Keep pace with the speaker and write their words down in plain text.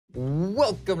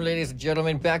Welcome, ladies and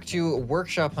gentlemen, back to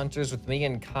Workshop Hunters with me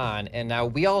and Khan. And now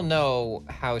we all know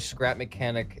how Scrap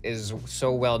Mechanic is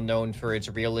so well known for its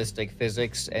realistic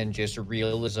physics and just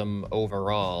realism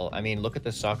overall. I mean, look at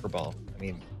the soccer ball. I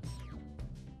mean,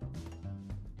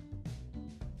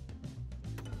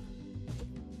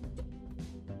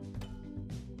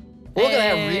 look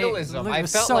at that realism. I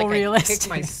felt so like realistic. I kicked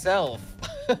myself.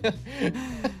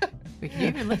 Wait, can you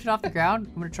even lift it off the ground?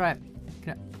 I'm gonna try it.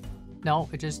 No,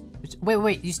 it just.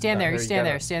 Wait. You stand there. You stand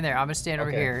there. Stand there. I'm gonna stand over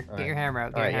here. Get your hammer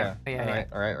out. Get your hammer. Yeah.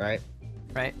 All right.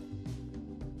 Right.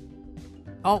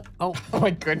 Oh. Oh my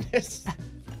goodness. Can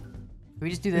we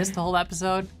just do this the whole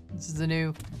episode? This is the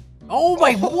new. Oh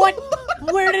my! What?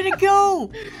 Where did it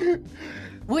go?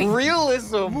 Wait.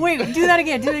 Realism. Wait. Do that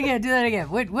again. Do that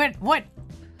again. Wait. What? What?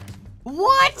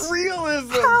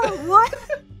 Realism. How? What?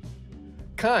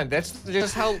 Con, that's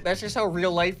just how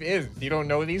real life is. You don't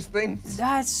know these things?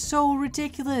 That's so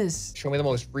ridiculous. Show me the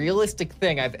most realistic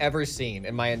thing I've ever seen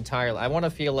in my entire life. I want to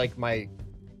feel like my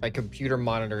computer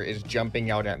monitor is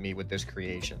jumping out at me with this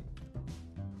creation.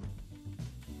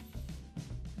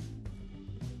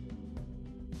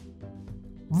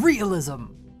 Realism.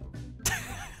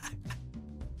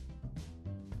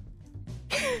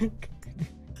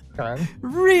 Con?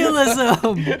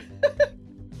 Realism.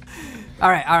 All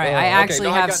right. Oh, I actually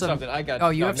no, have I got some. something. I got. Oh,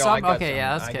 you no, have no, some? I got Okay,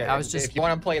 yeah, that's something. good. I was just. If you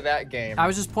want to play that game. I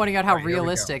was just pointing out how Alright,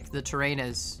 realistic the terrain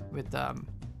is with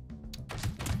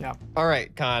Yeah. All right,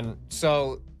 Con.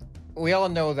 So we all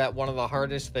know that one of the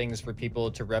hardest things for people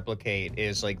to replicate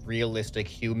is like realistic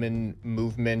human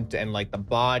movement and like the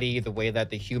body, the way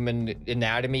that the human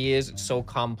anatomy is. It's so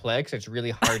complex. It's really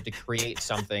hard to create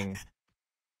something.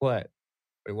 What?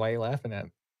 Wait, why are you laughing at?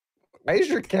 Why is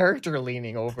your character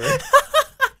leaning over?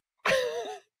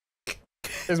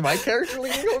 Is my character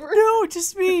leaning over? No,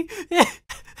 just me.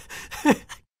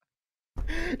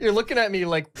 You're looking at me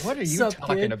like, what are you Sup,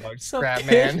 talking kid? about, Sup,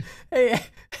 Scrapman? Hey,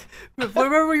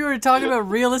 remember you were talking about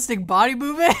realistic body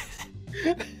movement?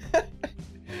 All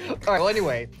right. Well,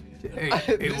 anyway. Hey,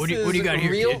 what do you got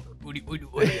here? Real... Kid? What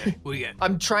do you got?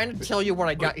 I'm trying to tell you what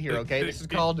I got here. Okay. This is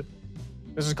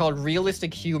called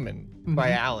Realistic Human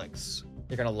by Alex.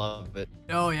 You're gonna love it.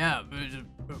 Oh yeah.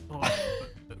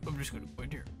 I'm just gonna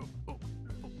point here.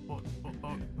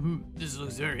 This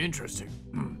looks very interesting.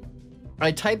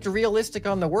 I typed realistic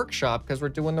on the workshop because we're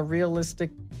doing the realistic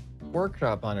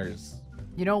workshop hunters.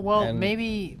 You know, well, And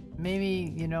maybe,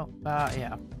 you know,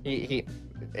 yeah. This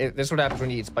is what happens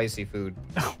when you eat spicy food.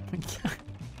 Oh my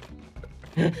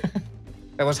god.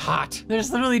 It was hot.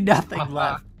 There's literally nothing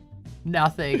left.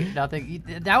 Nothing.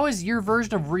 That was your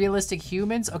version of realistic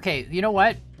humans? Okay, you know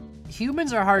what?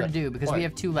 Humans are hard to do because we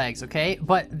have 2 legs, okay?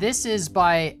 But this is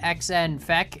by XN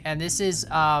Feck, and this is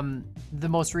the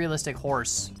most realistic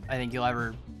horse I think you'll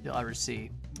ever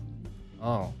see.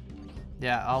 Oh.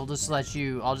 Yeah, I'll just let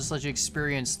you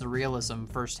experience the realism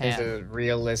firsthand. Is it a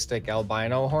realistic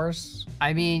albino horse?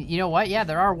 I mean, you know what? Yeah,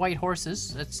 there are white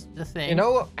horses. That's the thing. You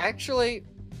know, actually,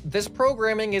 this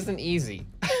programming isn't easy.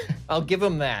 I'll give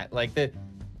them that. Like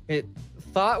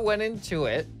thought went into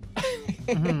it.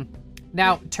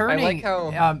 Now, turning, I like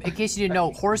how... in case you didn't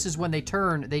know, horses, when they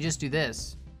turn, they just do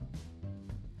this.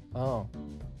 Oh.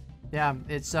 Yeah,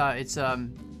 it's a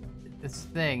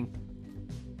thing.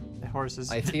 The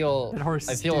horses. I feel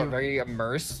do. very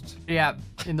immersed. Yeah,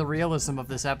 in the realism of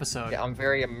this episode. Yeah, I'm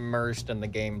very immersed in the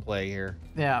gameplay here.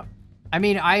 Yeah. I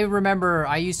mean, I remember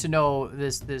I used to know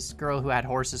this girl who had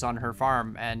horses on her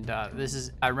farm, and I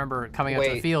remember coming out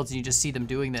to the fields and you just see them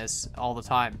doing this all the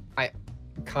time. I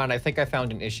think I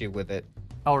found an issue with it.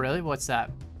 Oh, really? What's that?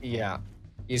 Yeah.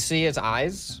 You see its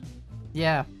eyes?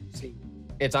 Yeah. See,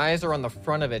 its eyes are on the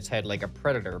front of its head like a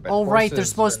predator, but oh, right, they're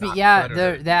supposed to be, yeah,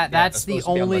 that's the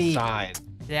only, on the side.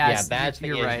 Yeah, that's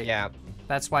you're right. Yeah.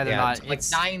 That's why they're not.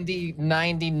 It's like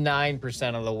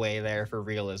 99% of the way there for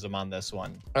realism on this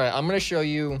one. All right, I'm going to show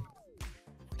you.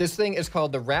 This thing is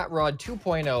called the Rat Rod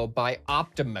 2.0 by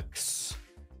Optimix.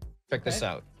 Check this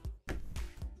out.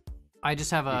 I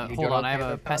just have a, hold on, I have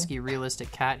a pesky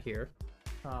realistic cat here.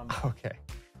 Okay.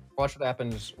 Watch what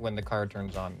happens when the car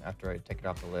turns on after I take it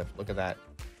off the lift. Look at that.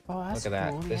 Oh, that's Look at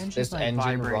cool. that. This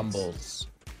engine rumbles.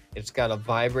 It's got a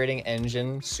vibrating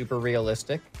engine, super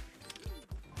realistic.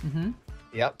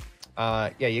 Yep.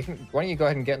 Yeah, you can. Why don't you go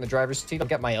ahead and get in the driver's seat? I'll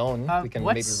get my own. We can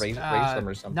maybe race them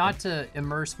or something. Not to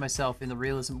immerse myself in the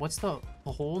realism. What's the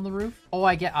hole in the roof? Oh,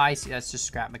 I see. That's just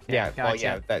Scrap Mechanic. Yeah. Gotcha. Well,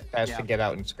 yeah. That's to get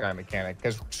out in Scrap Mechanic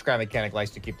because Scrap Mechanic likes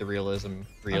to keep the realism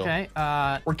real. Okay.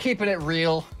 We're keeping it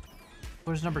real.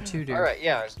 What does number 2 do? All right.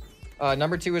 Yeah.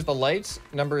 Number 2 is the lights.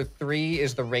 Number 3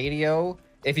 is the radio.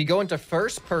 if you go into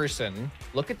first person,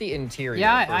 look at the interior.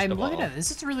 Yeah, first I'm of looking all. at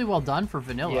this. Is really well done for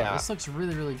vanilla. Yeah. This looks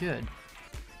really, really good.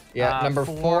 Yeah, number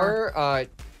 4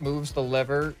 moves the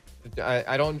lever.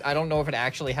 I don't know if it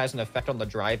actually has an effect on the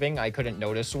driving. I couldn't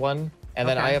notice one. And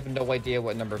then I have no idea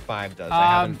what number 5 does.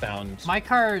 I haven't found. My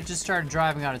car just started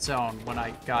driving on its own when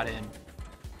I got in.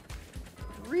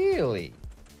 Really?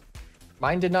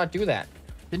 Mine did not do that.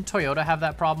 Didn't Toyota have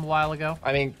that problem a while ago?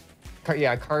 I mean,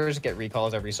 yeah, cars get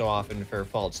recalls every so often for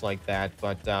faults like that,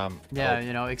 but yeah,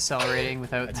 you know, accelerating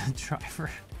without the driver.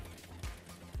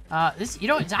 This, you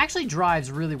know, it actually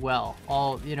drives really well.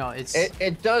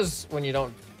 It does when you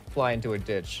don't fly into a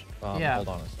ditch. Yeah. Hold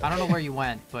on a second. I don't know where you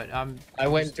went, but I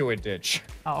went to a ditch.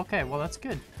 Oh, okay. Well, that's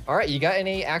good. All right, you got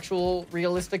any actual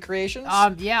realistic creations?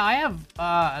 Yeah, I have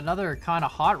another kind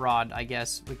of hot rod, I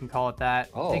guess we can call it that.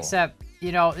 Oh. Except,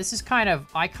 you know, this is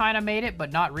I kind of made it,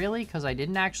 but not really, because I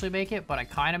didn't actually make it, but I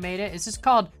kind of made it. It's just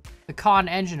called the Con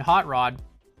Engine Hot Rod.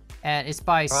 And it's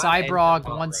by Cybrog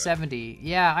 170.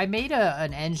 Yeah, I made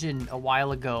an engine a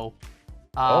while ago.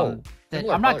 That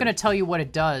I'm not gonna tell you what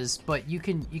it does, but you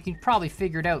can probably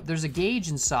figure it out. There's a gauge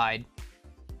inside,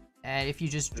 and if you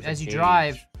just as you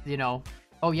drive, you know,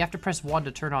 you have to press 1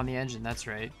 to turn on the engine. That's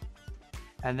right.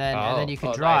 And then you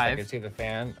can drive. Nice. I can see the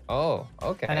fan. Oh,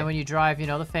 okay. And then when you drive, you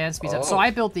know, the fan speeds up. So I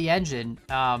built the engine.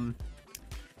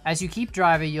 As you keep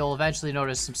driving, you'll eventually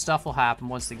notice some stuff will happen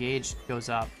once the gauge goes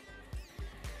up.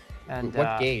 And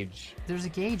what gauge? There's a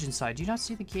gauge inside. Do you not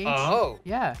see the gauge? Oh.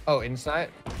 Yeah. Oh, inside?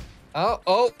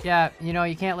 Oh. Yeah, you know,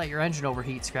 you can't let your engine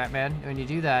overheat, Scrapman. When you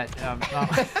do that,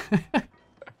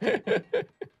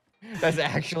 That's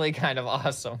actually kind of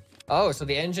awesome. Oh, so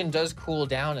the engine does cool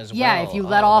down as well. Yeah, if you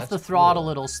let off the throttle,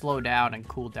 it'll slow down and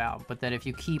cool down. But then if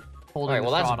you keep holding the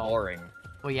throttle... that's boring.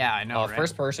 Well, yeah, I know, right?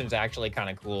 First person's actually kind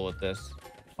of cool with this.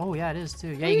 Oh, yeah, it is, too.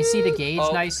 Yeah, you can see the gauge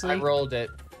nicely. I rolled it.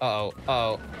 Oh.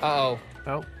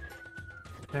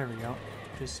 There we go.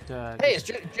 Hey, it's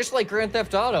just like Grand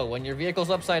Theft Auto. When your vehicle's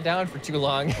upside down for too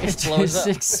long, it blows up.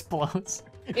 It explodes.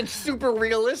 It's super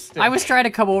realistic. I was trying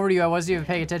to come over to you. I wasn't even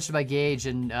paying attention to my gauge,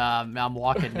 and I'm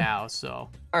walking now, so.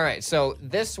 All right, so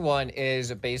this one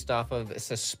is based off of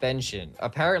suspension.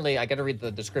 Apparently, I got to read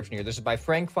the description here. This is by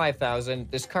Frank 5000.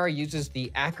 This car uses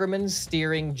the Ackerman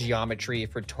steering geometry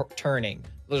for turning.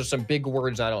 Those are some big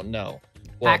words I don't know.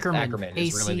 Well, Ackerman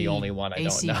is really the only one I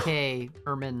don't know.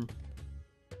 Erman.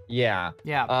 Yeah.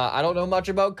 Yeah. I don't know much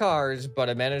about cars, but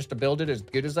I managed to build it as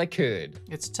good as I could.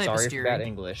 It's a type of steering. steering. Sorry for that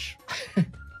English.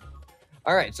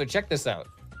 All right, so check this out.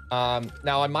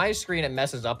 Now on my screen, it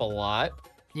messes up a lot.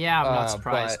 Yeah, I'm not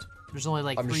surprised. There's only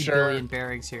like 3 billion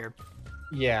bearings here.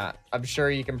 Yeah, I'm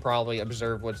sure you can probably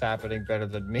observe what's happening better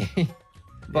than me.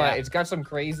 But it's got some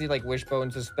crazy like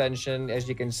wishbone suspension, as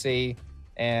you can see.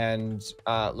 And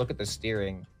look at the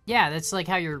steering. Yeah, that's like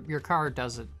how your car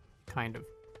does it, kind of.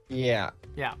 Yeah.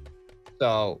 Yeah.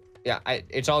 So yeah,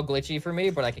 it's all glitchy for me,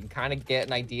 but I can kind of get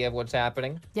an idea of what's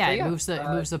happening. Yeah, so, it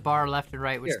moves the bar left and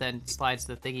right, which then slides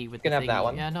the thingy with the thingy. Have that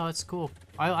one. Yeah, no, it's cool.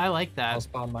 I like that. I'll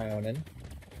spawn my own in.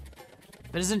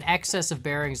 There's an excess of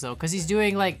bearings though, because he's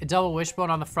doing like a double wishbone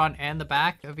on the front and the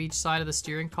back of each side of the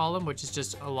steering column, which is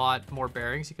just a lot more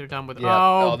bearings. He could have done with. Yeah.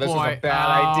 Oh this boy. is a bad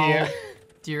idea.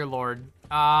 Dear Lord.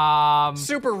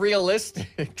 Super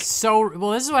realistic. So,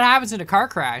 well, this is what happens in a car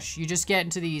crash. You just get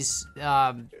into these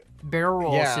barrel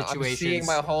roll situations. I'm seeing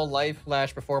my whole life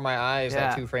flash before my eyes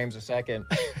at 2 frames a second.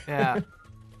 Yeah.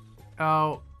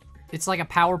 Oh, it's like a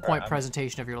PowerPoint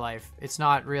presentation of your life. It's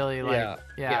not really like,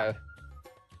 yeah.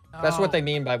 That's what they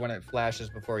mean by when it flashes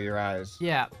before your eyes.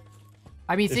 Yeah.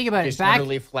 I mean, think about it. It's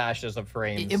literally flashes of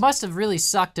frames. It must have really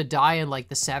sucked to die in like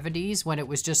the 70s when it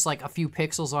was just like a few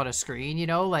pixels on a screen, you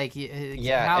know? Like,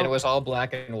 yeah, and it was all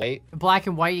black and white. Black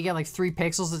and white, you get like 3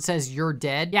 pixels that says you're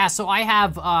dead. Yeah, so I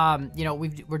have, you know,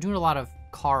 we're doing a lot of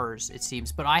cars, it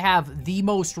seems, but I have the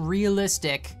most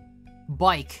realistic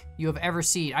bike you have ever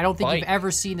seen. I don't think you've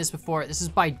ever seen this before. This is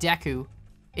by Deku.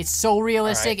 It's so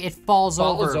realistic, it falls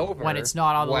over when it's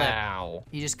not on the lip. Wow.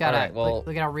 You just gotta, look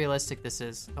at how realistic this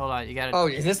is. Hold on, you gotta... Oh,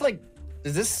 is this like,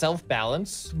 does this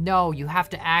self-balance? No, you have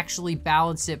to actually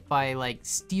balance it by like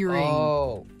steering.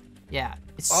 Oh. Yeah,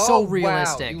 it's so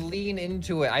realistic. Wow, you lean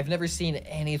into it. I've never seen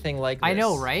anything like this. I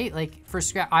know, right? Like, for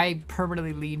Scrap, I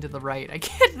permanently lean to the right. I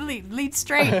can't lean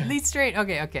straight, lean straight.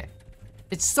 Okay.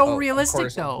 It's so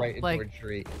realistic though. Right like,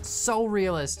 so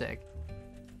realistic.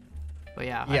 But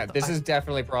yeah, this is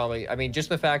definitely probably, I mean, just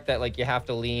the fact that like you have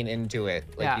to lean into it.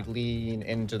 Like you lean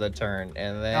into the turn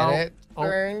and then it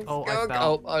turns.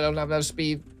 I don't have enough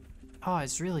speed. Oh,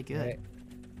 it's really good. Right.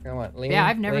 Come on, lean. Yeah,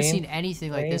 I've never seen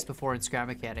anything like this before in Scrap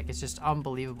Mechanic. It's just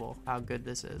unbelievable how good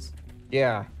this is.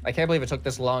 Yeah, I can't believe it took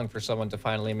this long for someone to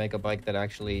finally make a bike that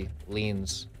actually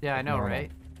leans. Yeah, I like know, normal.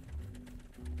 right?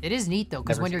 It is neat though,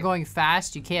 because Never when you're seen- going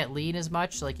fast, you can't lean as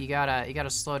much. Like you gotta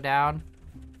slow down.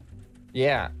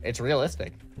 Yeah, it's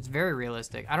realistic. It's very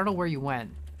realistic. I don't know where you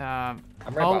went. I'm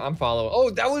oh, I'm following. Oh,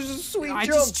 that was a sweet I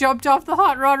jump. just jumped off the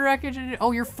hot rod wreckage. And,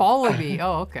 oh, you're following me.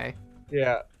 Oh, okay.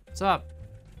 Yeah, What's up?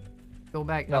 Go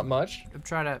back. not much. I'm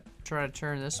trying to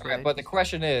turn this way. Okay, but the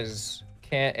question is,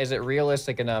 is it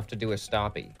realistic enough to do a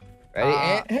stoppie?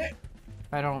 Ready?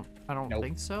 I don't Nope.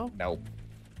 think so. Nope.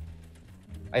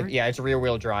 Yeah, it's rear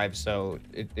wheel drive, so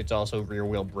it's also rear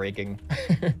wheel braking.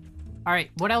 All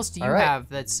right, what else do you All right. have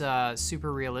that's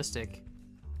super realistic?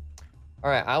 All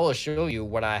right, I will show you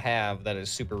what I have that is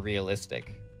super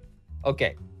realistic.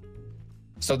 Okay.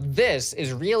 So this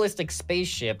is Realistic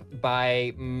Spaceship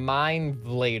by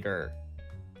Mindblader.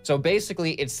 So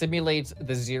basically, it simulates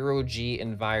the zero-G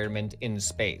environment in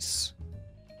space.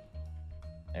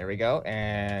 There we go,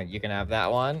 and you can have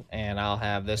that one, and I'll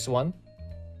have this one.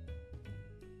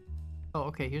 Oh,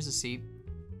 okay, here's a seat.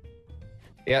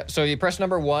 Yeah, so you press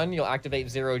number 1, you'll activate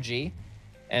zero-G,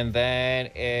 and then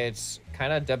it's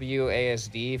kind of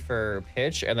WASD for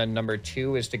pitch, and then number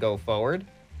 2 is to go forward.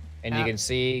 And you can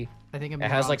see I think I'm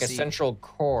it has like a central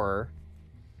core.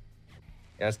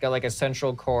 Yeah, it's got like a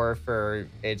central core for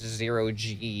its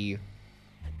zero-G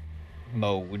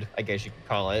mode, I guess you could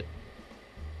call it.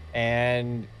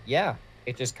 And yeah,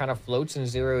 it just kind of floats in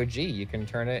zero-G. You can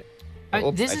turn it.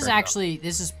 Oops, this I is turned it off. actually,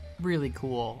 this is really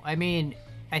cool. I mean,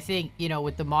 I think, you know,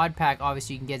 with the mod pack,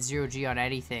 obviously you can get zero-G on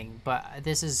anything, but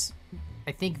this is,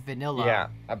 I think, vanilla. Yeah,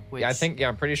 which, I think, yeah,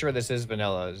 I'm pretty sure this is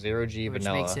vanilla, zero-G which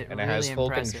vanilla, makes it and really it has full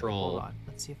impressive. control. Hold on,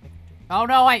 let's see if I can do. Oh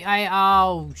no,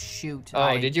 oh shoot.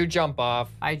 Oh, did you jump off?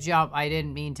 I jumped. I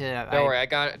didn't mean to. Don't worry, I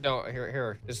got it. No,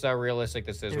 here. This is how realistic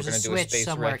this is. There's We're a gonna do a switch space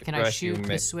somewhere. Can I rescue shoot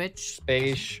the switch?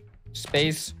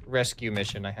 Space rescue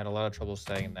mission. I had a lot of trouble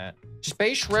saying that.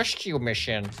 Space rescue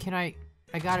mission. Can I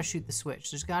gotta shoot the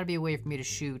switch. There's gotta be a way for me to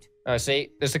shoot. See,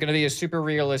 this is gonna be a super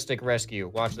realistic rescue.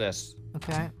 Watch this.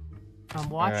 Okay. I'm All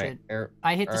watching. right,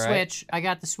 I hit the all right. switch. I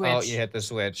got the switch. Oh, you hit the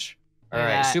switch. All Look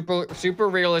right, at that. super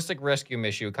realistic rescue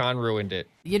mission. Khan ruined it.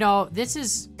 You know, this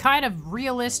is kind of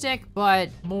realistic, but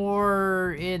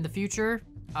more in the future.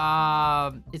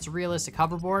 It's a realistic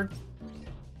hoverboard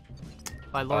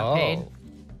by Lord Payne.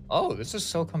 Oh, this is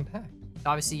so compact.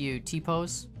 Obviously, you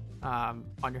T-pose on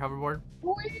your hoverboard,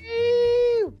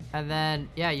 Whee! and then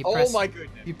yeah, you Oh press my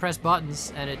goodness. you press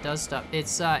buttons and it does stuff.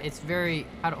 It's very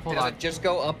hold Does on. it just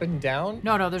go up and down?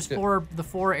 No, there's the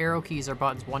four arrow keys are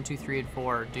buttons. 1, 2, 3, and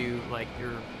 4 do like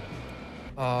your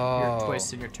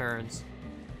twists and your turns.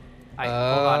 Hold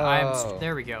on,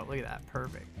 there we go. Look at that,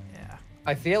 perfect. Yeah.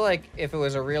 I feel like if it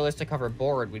was a realistic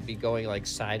hoverboard, we'd be going like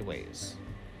sideways.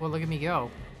 Well, look at me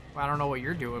go. I don't know what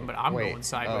you're doing, but I'm going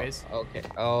sideways. Oh, okay.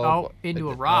 Oh,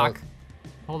 into a rock.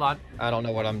 Hold on. I don't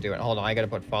know what I'm doing. Hold on, I gotta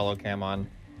put follow cam on.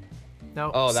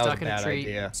 No, Oh, that was stuck a in a bad tree.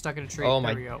 idea. Stuck in a tree. Oh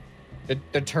there my- we go.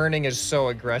 The turning is so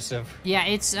aggressive. Yeah,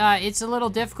 it's a little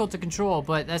difficult to control,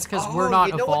 but that's because we're not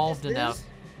you know what evolved this enough. is?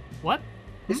 What?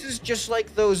 This is just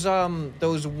like those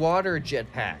water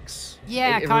jetpacks.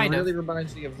 Yeah, it kind of. really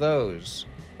reminds me of those.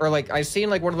 Or like I've seen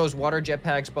like one of those water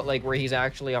jetpacks, but like where he's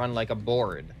actually on like a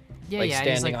board. Yeah, like, yeah, and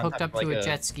he's standing like on hooked top up of, to like, a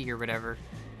jet ski or whatever.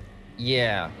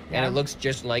 Yeah, and Yeah. it looks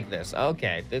just like this.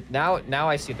 Okay, now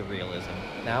I see the realism.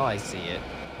 Now I see it.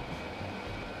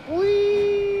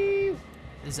 Whee!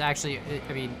 This is actually,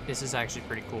 I mean, this is actually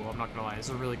pretty cool. I'm not gonna lie, this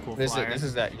is a really cool This flyer.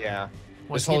 is that, yeah.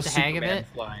 Once This you whole get the hang of Superman it,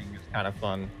 flying is kind of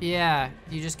fun. yeah,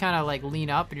 you just kind of like lean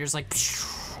up and you're just like,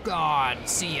 God,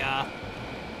 see ya.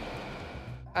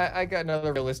 I got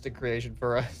another realistic creation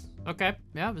for us. Okay,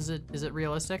 yeah, is it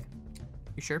realistic?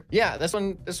 You sure? Yeah, this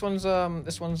one's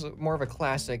more of a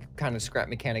classic kind of scrap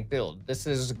mechanic build. This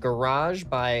is Garage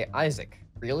by Isaac.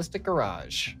 Realistic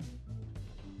Garage.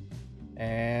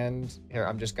 And here,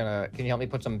 I'm just gonna, can you help me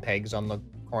put some pegs on the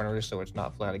corners so it's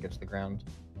not flat against the ground?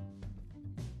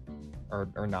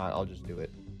 Or not, I'll just do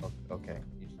it. Okay,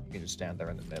 you can just stand there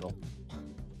in the middle.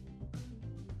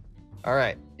 All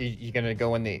right, you gonna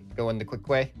go in the quick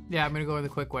way? Yeah, I'm gonna go in the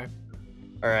quick way.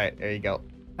 All right, there you go.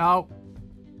 Oh,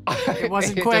 it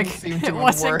wasn't quick. didn't seem to It have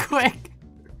wasn't worked. quick.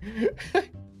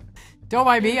 Don't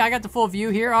mind me. I got the full view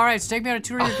here. All right, so take me on a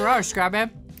tour of your garage,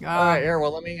 Scrapman. All right, here.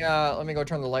 Well, let me go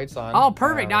turn the lights on. Oh,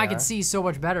 perfect. Now There I we can are. see so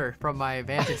much better from my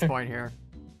vantage point here.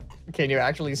 Can you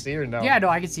actually see or no? Yeah, no,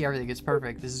 I can see everything. It's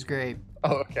perfect. This is great.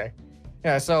 Oh, okay.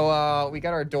 Yeah, so we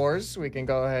got our doors. We can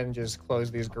go ahead and just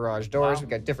close these garage doors. Wow. We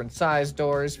got different size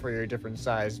doors for your different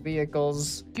size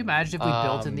vehicles. Can you imagine if we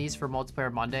built in Um, these for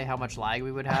multiplayer Monday, how much lag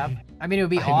we would have? I mean, it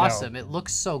would be I know. awesome. It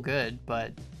looks so good,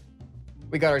 but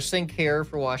We got our sink here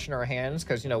for washing our hands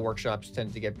because, you know, workshops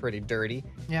tend to get pretty dirty.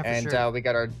 Yeah, for and sure. We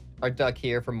got our duck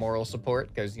here for moral support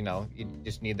because, you know, you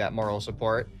just need that moral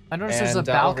support. I noticed there's a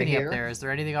balcony up there. Is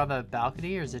there anything on the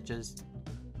balcony, or is it just...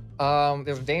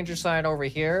 There's a danger sign over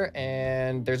here,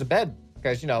 and there's a bed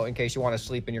because, you know, in case you want to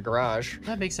sleep in your garage.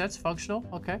 That makes sense. Functional.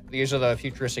 Okay. These are the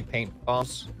futuristic paint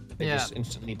bombs. They Yeah. just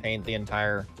instantly paint the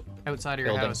entire Outside of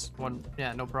your building. house.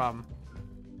 Yeah, no problem.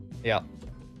 Yeah.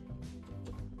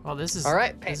 Well, this is... All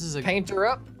right, This is a paint her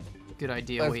up. good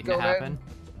idea Let's waiting go to happen.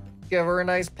 Give her a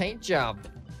nice paint job.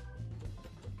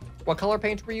 What color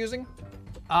paint are we using?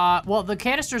 Well, the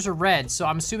canisters are red, so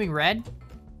I'm assuming red.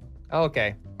 Oh,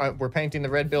 okay. We're painting the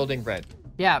red building red.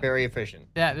 Yeah. Very efficient.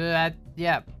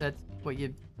 Yeah, that's what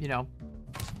you know,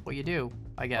 what you do,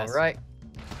 I guess. All right.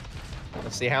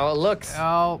 Let's see how it looks.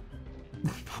 Oh.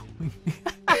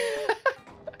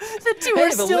 The two Hey,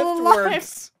 are the still lift alive.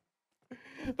 works.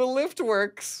 The lift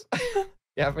works.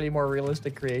 You have any more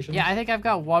realistic creations? Yeah, I think I've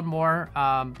got one more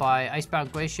by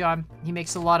Icebound Glacion. He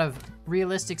makes a lot of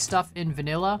realistic stuff in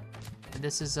vanilla. And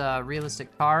this is a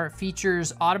realistic car.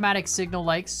 Features automatic signal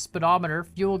lights, speedometer,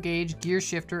 fuel gauge, gear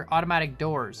shifter, automatic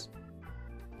doors.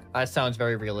 That sounds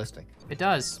very realistic. It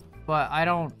does, but I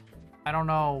don't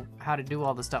know how to do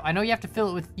all this stuff. I know you have to fill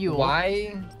it with fuel.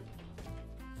 Why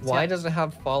does it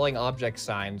have falling object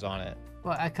signs on it?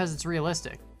 Well, because it's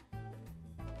realistic.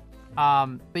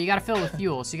 But you gotta fill it with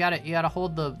fuel. So you gotta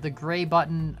hold the gray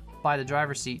button by the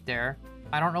driver's seat there.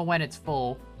 I don't know when it's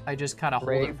full. I just kind of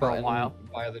hold it for a while.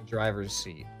 By the driver's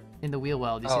seat. In the wheel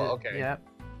well. Do you see that? Okay. Yeah.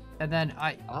 And then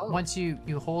once you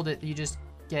hold it, you just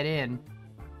get in.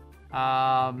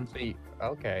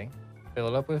 Okay. Fill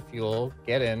it up with fuel.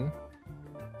 Get in.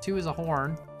 2 is a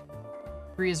horn.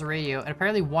 3 is a radio, and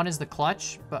apparently 1 is the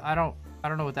clutch, but I don't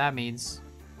know what that means.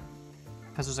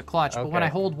 Because there's a clutch, but when I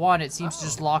hold 1, it seems to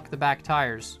just lock the back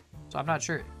tires. So I'm not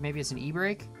sure. Maybe it's an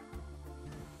e-brake?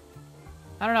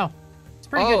 I don't know. It's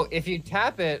pretty good. Oh, if you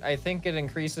tap it, I think it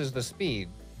increases the speed.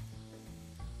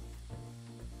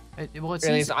 Well, it's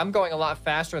At least I'm going a lot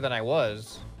faster than I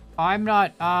was. I'm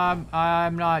not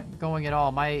going at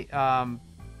all. My Did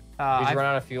you run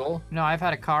out of fuel? No, I've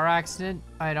had a car accident.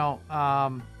 I don't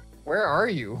Where are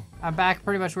you? I'm back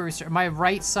pretty much where we started. My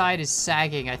right side is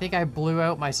sagging. I think I blew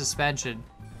out my suspension.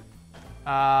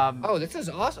 Oh, this is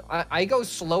awesome. I go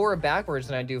slower backwards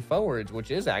than I do forwards,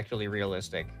 which is actually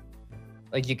realistic.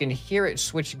 Like, you can hear it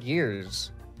switch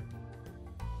gears.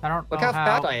 I don't Look know how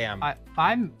fat I am.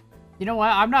 I'm you know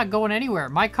what? I'm not going anywhere.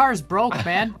 My car's broke,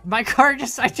 man. My car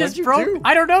I just broke. Do?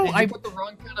 I don't know. Did you put the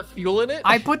wrong kind of fuel in it?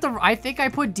 I think I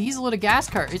put diesel in a gas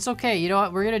car. It's okay. You know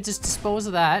what? We're gonna just dispose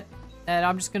of that. And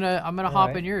I'm gonna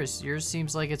hop in yours. Yours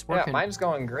seems like it's working. Yeah, mine's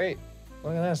going great.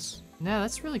 Look at this. Yeah,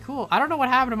 that's really cool. I don't know what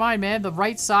happened to mine, man. The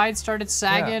right side started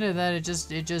sagging, and then it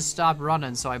just stopped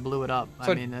running, so I blew it up.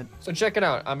 So check it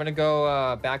out. I'm gonna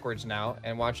go backwards now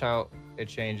and watch how it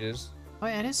changes. Oh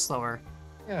yeah, it is slower.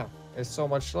 Yeah, it's so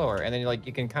much slower. And then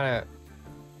you can kind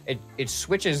of it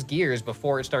switches gears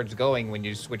before it starts going when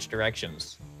you switch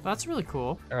directions. That's really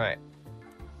cool. All right.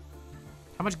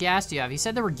 How much gas do you have? You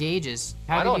said there were gauges.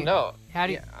 I don't know. How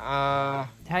do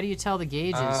you tell the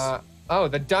gauges? Oh,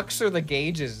 the ducks are the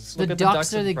gauges. The Look at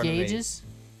ducks the are the in front of me. gauges?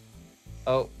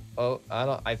 Oh,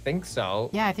 I think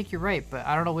so. Yeah, I think you're right, but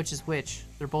I don't know which is which.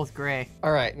 They're both gray.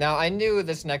 All right, now I knew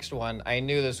this next one. I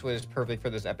knew this was perfect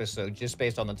for this episode just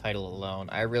based on the title alone.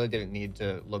 I really didn't need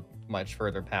to look much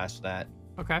further past that.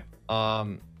 Okay.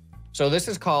 So this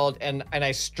is called, and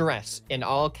I stress in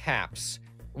all caps,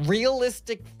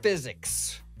 Realistic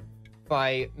Physics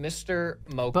by Mr.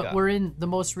 Mocha. But we're in the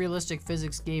most realistic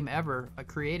physics game ever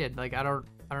created. Like I don't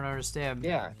understand.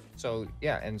 Yeah. So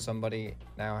yeah, and somebody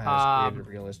now has created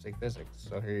realistic physics.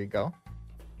 So here you go.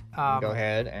 Go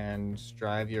ahead and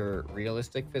drive your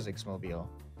realistic physics mobile.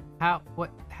 How? What?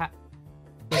 How?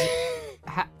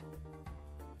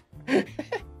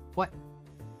 What?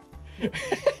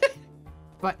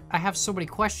 But I have so many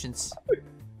questions.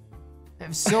 I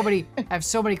have so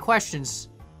many questions.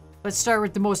 Let's start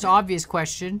with the most obvious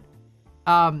question.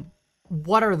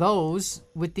 What are those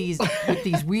with these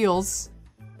wheels?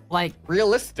 Like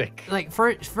realistic. Like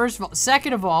first of all,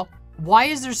 second of all, why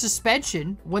is there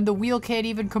suspension when the wheel can't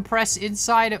even compress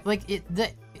inside of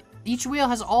each wheel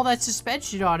has all that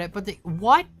suspension on it, but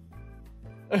what?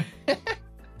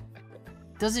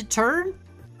 Does it turn?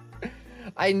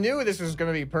 I knew this was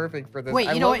gonna be perfect for this.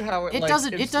 Wait, you know what?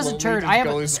 It doesn't turn. I have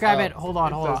a Scrapman. Hold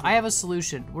on. I have a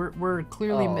solution. We're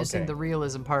clearly missing the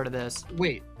realism part of this.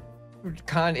 Wait,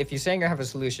 Con, if you're saying I have a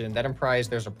solution, that implies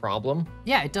there's a problem.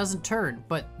 Yeah, it doesn't turn,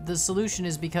 but the solution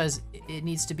is because it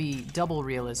needs to be double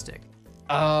realistic.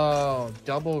 Oh,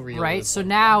 double realism. Right. So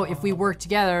now, if we work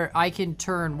together, I can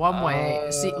turn one way.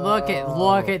 See, look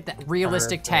at that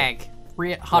realistic tank.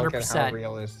 100%. Look at how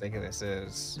realistic this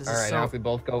is. All right, so, now if we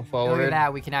both go forward. Look at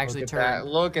that. We can actually turn.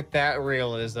 Look at that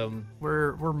realism.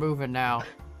 We're moving now.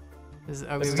 This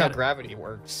is how gravity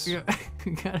works.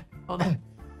 Hold on.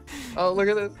 Oh, look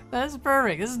at this. That's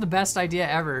perfect. This is the best idea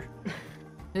ever.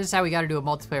 This is how we got to do a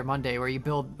multiplayer Monday, where you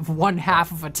build one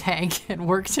half of a tank and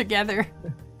work together.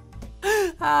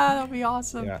 That'll be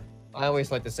awesome. Yeah, I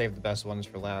always like to save the best ones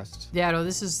for last. Yeah, no,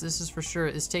 this is for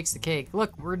sure. This takes the cake.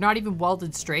 Look, we're not even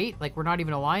welded straight. Like, we're not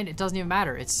even aligned. It doesn't even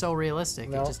matter. It's so realistic.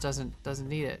 No. It just doesn't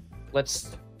need it.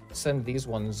 Let's send these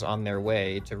ones on their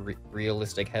way to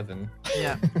realistic heaven.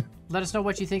 Yeah. Let us know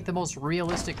what you think the most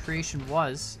realistic creation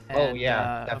was. And, oh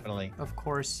yeah, definitely. Of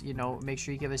course, you know, make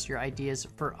sure you give us your ideas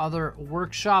for other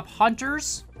workshop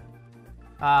hunters.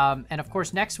 And of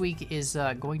course, next week is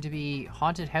going to be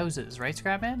haunted houses, right,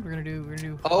 Scrapman? We're gonna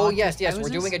do. Oh yes, houses? We're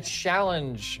doing a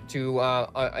challenge to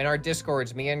in our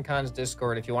Discords, me and Khan's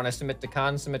Discord. If you want to submit to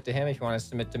Khan, submit to him. If you want to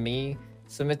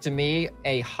submit to me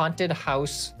a haunted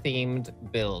house themed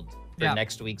build for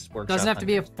next week's workshop. Doesn't have to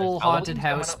be a full haunted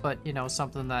house, but you know,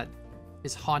 something that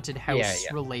is haunted house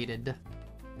related.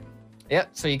 Yeah.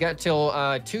 So you got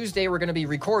till Tuesday. We're gonna be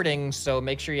recording, so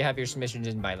make sure you have your submissions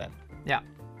in by then. Yeah.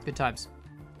 Good times.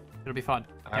 It'll be fun.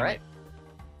 All right.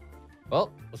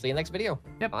 Well, we'll see you next video.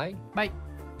 Yep. Bye. Bye.